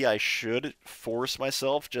maybe I should force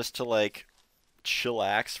myself just to like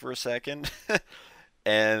chillax for a second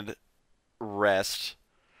and rest.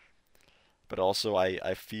 But also,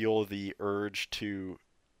 I feel the urge to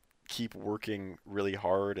keep working really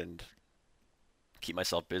hard and keep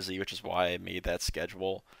myself busy, which is why I made that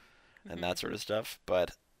schedule and Hmm. that sort of stuff.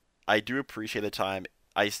 But I do appreciate the time.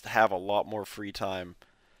 Have a lot more free time,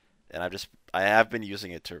 and I have been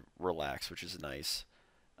using it to relax, which is nice.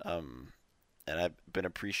 Um, and I've been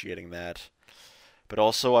appreciating that. But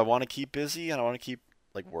also, I want to keep busy and I want to keep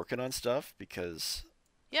like working on stuff because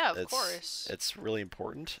Yeah, of it's course. it's really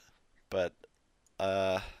important. But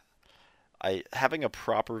uh, I having a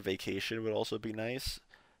proper vacation would also be nice.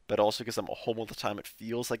 But also because I'm home all the time, it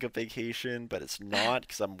feels like a vacation, but it's not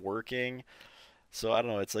because I'm working. So I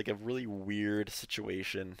don't know. It's like a really weird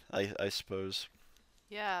situation, I suppose.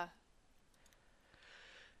 Yeah.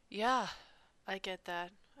 Yeah. I get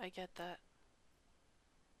that. I get that.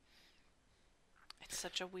 It's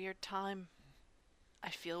such a weird time. I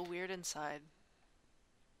feel weird inside.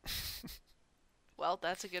 Well,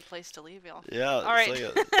 that's a good place to leave y'all. Yeah, All right.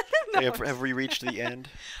 it's No, like have we reached the end?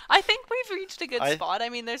 I think we've reached a good I spot. I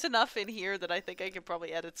mean, there's enough in here that I think I could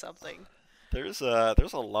probably edit something. there's a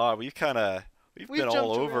lot. We've been We've all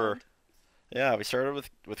jumped over. around. Yeah, we started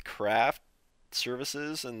with craft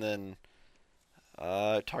services, and then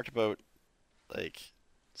talked about like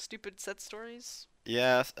Stupid set stories.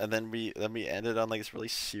 yes, and then we ended on like this really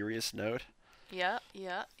serious note, Yeah,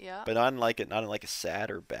 yeah, yeah. but not in like a sad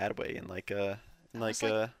or bad way, in like It was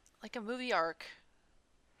like a movie arc,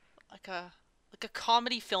 like a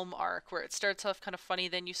comedy film arc where it starts off kind of funny,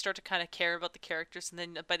 then you start to kind of care about the characters, and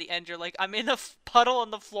then by the end you're like, I'm in a puddle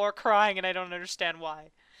on the floor crying, and I don't understand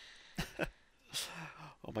why.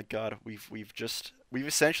 oh my God, we've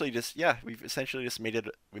essentially just made it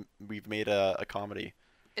we've made a comedy.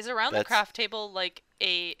 Is Around the That's Craft Table like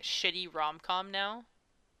a shitty rom-com now?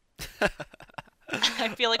 I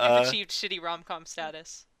feel like we've achieved shitty rom-com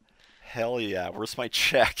status. hell yeah, where's my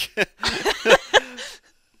check?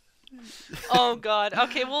 Oh God.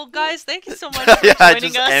 Okay, well guys, thank you so much for Yeah, it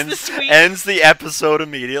joining just us ends this week. ends the episode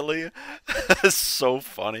immediately. So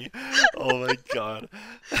funny. Oh my God.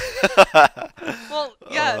 Well,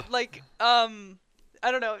 yeah, like I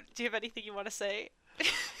don't know. Do you have anything you want to say?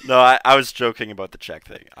 No, I was joking about the check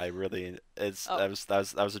thing. I really Oh. that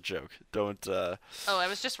was a joke. Don't Oh, I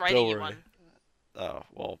was just writing you worry. one. oh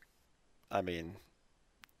well, I mean,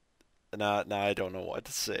 now I don't know what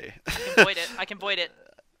to say. I can void it. I can void it.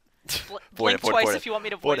 Blink twice if you want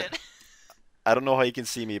me to void it. I don't know how you can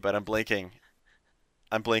see me, but I'm blinking.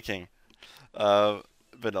 I'm blinking. But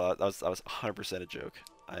no, that was 100% a joke.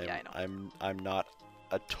 Yeah, I know. I'm not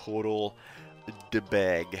a total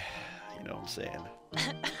debag. You know what I'm saying?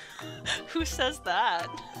 Who says that?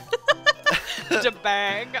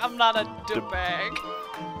 Debag. I'm not a debag.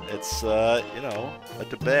 It's you know, a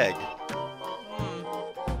debag. Hmm.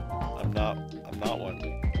 I'm not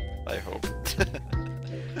one. I hope.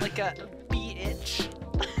 Like a bitch.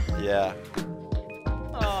 Yeah.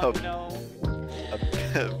 Oh no. A-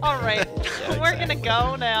 All right, Yeah, we're gonna exactly.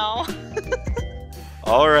 go now.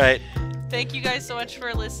 All right. Thank you guys so much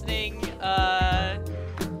for listening.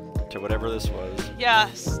 To whatever this was.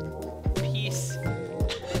 Yes. Peace.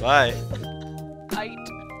 Bye. Bye.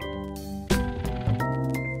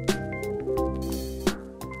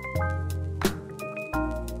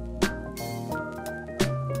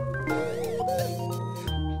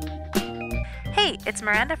 Hey, it's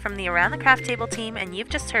Miranda from the Around the Craft Table team, and you've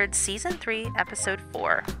just heard Season 3, Episode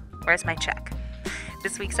 4, Where's My Check?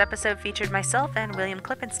 This week's episode featured myself and William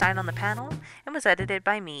Klippenstein on the panel and was edited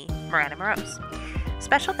by me, Miranda Morose.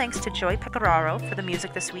 Special thanks to Joy Pecoraro for the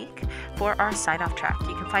music this week for our sign-off track.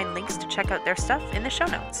 You can find links to check out their stuff in the show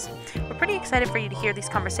notes. We're pretty excited for you to hear these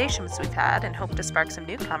conversations we've had and hope to spark some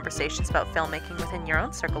new conversations about filmmaking within your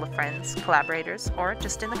own circle of friends, collaborators, or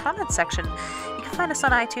just in the comments section. You can find us on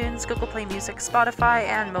iTunes, Google Play Music, Spotify,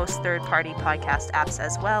 and most third-party podcast apps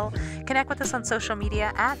as well. Connect with us on social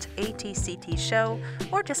media at ATCT Show,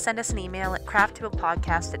 or just send us an email at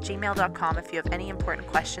crafttablepodcast@gmail.com if you have any important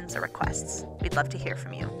questions or requests. We'd love to hear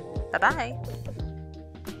from you. Bye-bye!